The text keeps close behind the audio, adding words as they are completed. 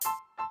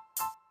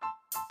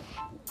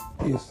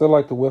Yes, I'd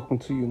like to welcome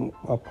to you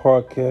my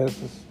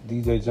podcast. It's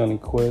DJ Johnny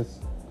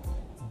Quest,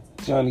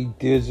 Johnny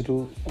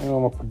Digital, and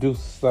on my producer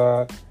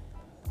side.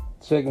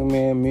 Check me,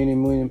 man.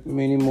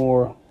 Many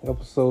more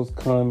episodes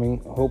coming.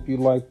 Hope you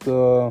like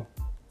the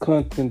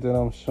content that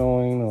I'm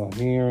showing or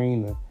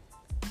hearing.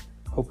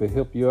 Hope it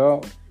help you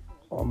out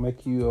or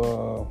make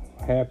you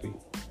happy.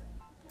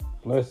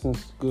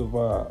 Blessings, good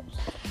vibes.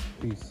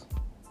 Peace.